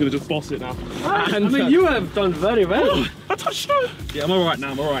 Anton's gonna just boss it now. I mean, you have done very well. I touched you. Yeah, I'm alright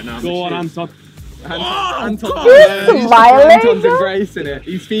now. Go on, Anton. Anton's Smiling. embracing it.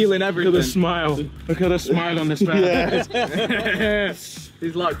 He's feeling everything. Look at the smile on this face.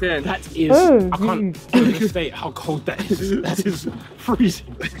 He's locked in. That is, I can't overstate how cold that is. That is freezing.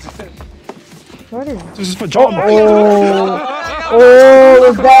 What is This is for John. Oh,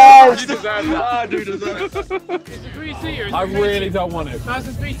 that's I really don't want it. That's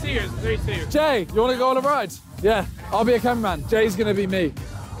a 3-seaters. Jay, you want to go on a ride? Yeah, I'll be a cameraman. Jay's going to be me.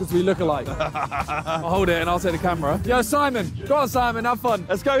 Because we look alike. I'll hold it and I'll take the camera. Yo, Simon. Go on, Simon. Have fun.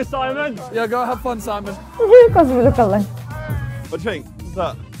 Let's go, Simon. Yeah, go have fun, Simon. Because we look alike. What do you think? What's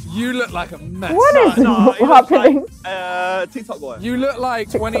that? You look like a mess. What is happening? TikTok boy. You look like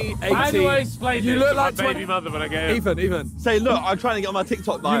 2018. How do I explain You this look to like my baby mother when I get home? Even. Say, look, I'm trying to get on my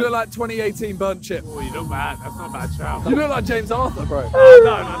TikTok live. You look like 2018 burnt chip. Oh, you look bad. That's not a bad shout. You look like James Arthur, bro.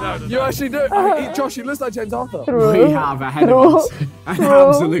 No. You actually do. Josh, you look like James Arthur. We have ahead of us an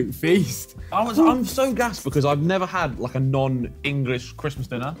absolute feast. I'm so gassed because I've never had like a non-English Christmas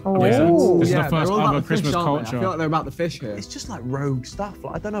dinner. This is Yeah, the first they're all about other the fish, Christmas aren't they? culture. I feel like they're about the fish here. It's just like rogue stuff.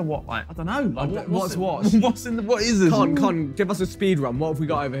 Like I don't know what. Like I don't know. Like, What's what is this? Con, give us a speed run. What have we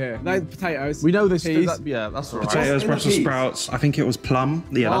got over here? No potatoes. We know this. Peas. Yeah, that's all right. Potatoes, Brussels sprouts. I think it was plum.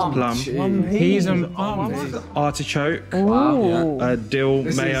 Yeah, that's plum. Peas and Artichoke. Dill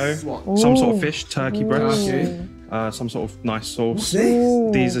This mayo. is what? Some sort of fish, turkey breast. Turkey. Some sort of nice sauce.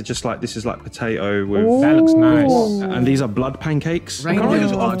 Ooh. These are just like, this is like potato with... That looks nice. And these are blood pancakes. Reindeer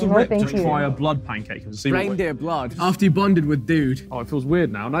blood. To try a blood pancake and see what Reindeer blood. After you bonded with dude. Oh, it feels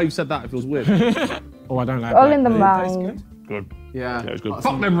weird now. Now you've said that, it feels weird. Oh, I don't like All that. in the mouth. Good. Yeah. Yeah, it's good.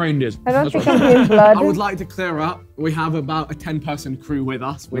 Fuck them reindeers. I don't think I'm doing blood. I would like to clear up. We have about a 10-person crew with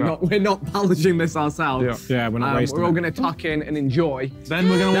us. We're not polishing this ourselves. Yeah, we're not wasting We're all it. going to tuck in and enjoy. Then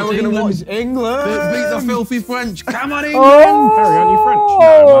we're going to watch England. Beat the filthy French. Come on, England. Oh, Very only French.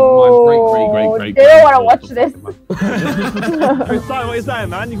 No, my great. They don't want to watch this. Simon, what are you saying,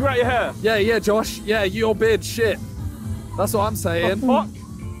 man? You grew out your hair. Yeah, Josh. Yeah, your beard's shit. That's what I'm saying. What?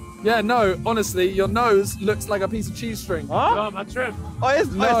 Yeah, no, honestly, your nose looks like a piece of cheese string. Huh? No, my trim. Oh,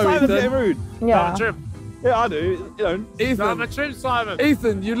 No, Simon's then- getting rude. Yeah. Trim. Yeah, I do. You know. Ethan. I'm a trim, Simon.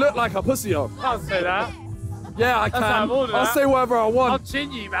 Ethan, you look like a pussy-o. Can't say that. Yeah, I can. I'll say whatever I want. I'll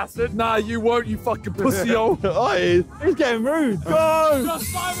chin you, bastard. Nah, you won't, you fucking pussy-o. He's getting rude. Go!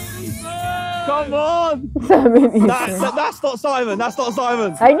 Come on! Simon That's not Simon. That's not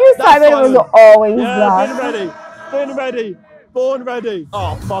Simon. I knew Simon was always yeah, that. been ready. Been ready. Born ready.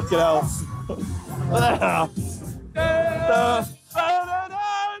 Oh, fucking hell.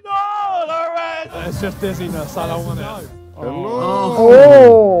 It's just dizziness. I don't want it. Hello.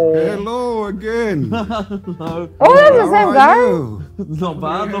 Oh. Hello again. Hello. Oh, that's the same guy. Not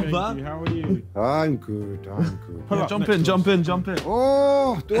bad, not bad. How are you? I'm good. Yeah, jump in.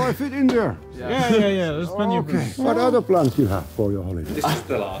 Oh, do I fit in there? Yeah. There's plenty of room. What other plans you have for your holiday? This is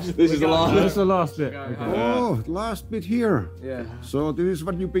the last. This is the last bit. Oh, last bit here. Yeah. So this is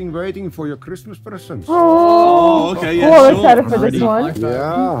what you've been waiting for your Christmas presents. Oh, okay, yeah, I'm sure. excited for this one.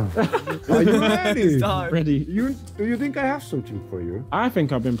 Yeah. Are you ready? Ready. Do you think I have something for you? I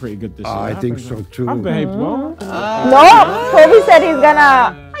think I've been pretty good this year. I think so too. I've behaved well. No, Toby said he's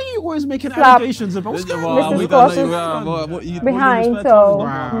gonna. Why are you always making slap allegations about Mrs. Claus's behind, so.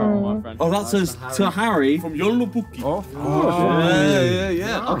 Oh, that's to Harry from Yollopuki. Of course.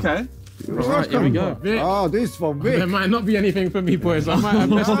 Yeah. Okay. Right, here we go. Oh, this for Vic. There might not be anything for me, boys. I might have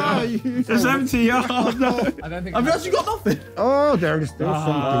messed it up. It's empty. Oh, no. I don't think I've actually got nothing. Oh, there is still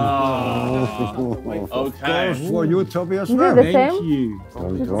something. Okay. Of course, for you, Toby, as Is well. it the Thank same? you.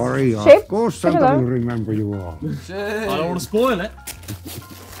 Don't worry. Shape? Of course, Shape Santa alone? will remember you all. I don't want to spoil it.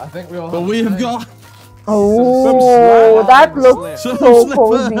 I think we all. But we have got. Oh, that looks so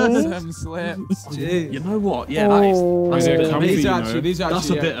cozy. Some slips. Jeez. You know what? Yeah, that is a bit of me. These actually, That's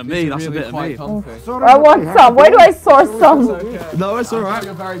a bit of me. That's a bit of me. I want some. Where do I source some? No, it's all right.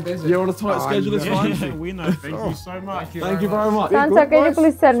 You're very busy. You're on a tight schedule. It's fine. We know. Thank you so much. Thank you very much. Santa, can you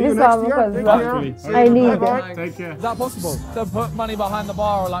please send me some because I need it. Take care. Is that possible? To put money behind the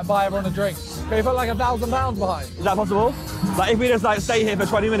bar or like buy everyone a drink? Can you put like £1,000 behind? Is that possible? Like if we just like stay here for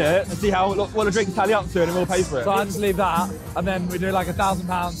 20 minutes and see how what the drinks tally up to, and then we'll pay for it. So I just leave that, and then we do like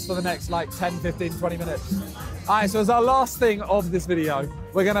 £1,000 for the next like 10, 15, 20 minutes. All right, so as our last thing of this video,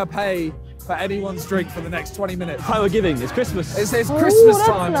 we're gonna pay for anyone's drink for the next 20 minutes. Time we're giving. It's Christmas. It's Christmas that's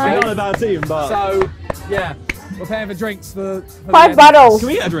time. nice. We're not a bad team, but So, yeah, we're paying for drinks for 5 bottles can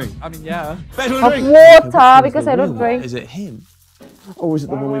we get a drink? I mean, yeah. Better of drink. water because I don't drink. Is it him? Or is it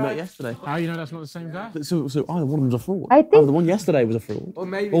the one we met yesterday? How you know that's not the same guy? So either one of them's a fraud. I think- Either the one yesterday was a fraud. Or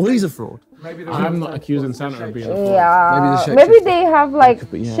maybe. Or he's a fraud. Maybe I'm not accusing Santa of being a fraud. Yeah, the maybe they have like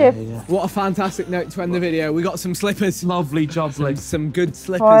shift. What a fantastic note to end the video. We got some slippers. Lovely job, Some good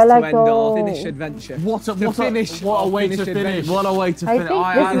slippers Oh, I like to end our those. finish adventure. What a way to finish. What a way to I finish. think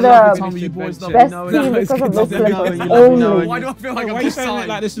I this is love the time you boys love best knowing. team No, it's because of good those to know slippers you love me only. Why do I feel like Why I'm are you saying it beside?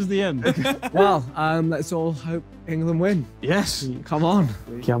 like this is the end? Well, let's all hope England win. Yes. Come on.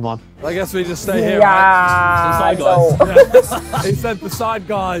 Come on. I guess we just stay here, Yeah, right? so- He said the side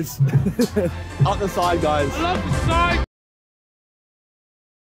guys. Up the side, guys. I love the side.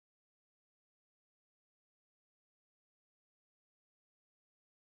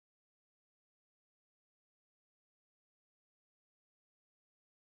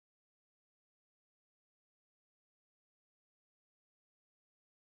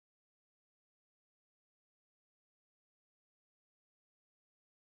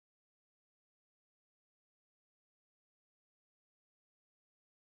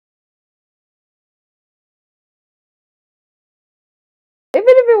 Even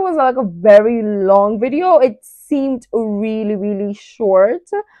if it was like a very long video, it seemed really short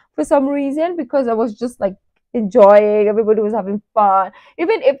for some reason because I was just like enjoying, everybody was having fun.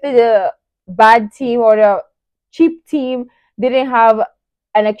 Even if the bad team or the cheap team didn't have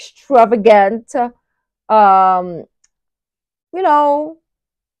an extravagant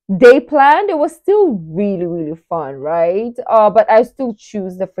day planned, it was still really fun, right? But I still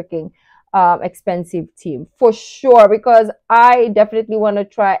choose the freaking expensive team for sure because I definitely want to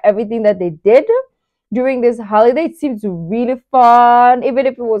try everything that they did during this holiday. It seems really fun, even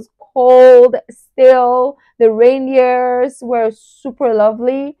if it was cold. Still, the reindeers were super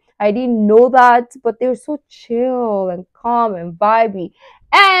lovely. I didn't know that, but they were so chill and calm and vibey.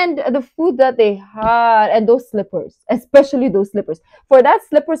 And the food that they had, and those slippers, especially those slippers. For that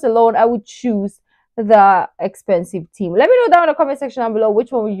slippers alone, I would choose the expensive team. Let me know down in the comment section down below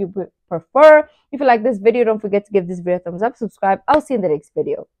which one would you prefer. If you like this video, don't forget to give this video a thumbs up, subscribe. I'll see you in the next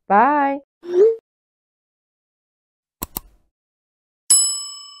video. Bye.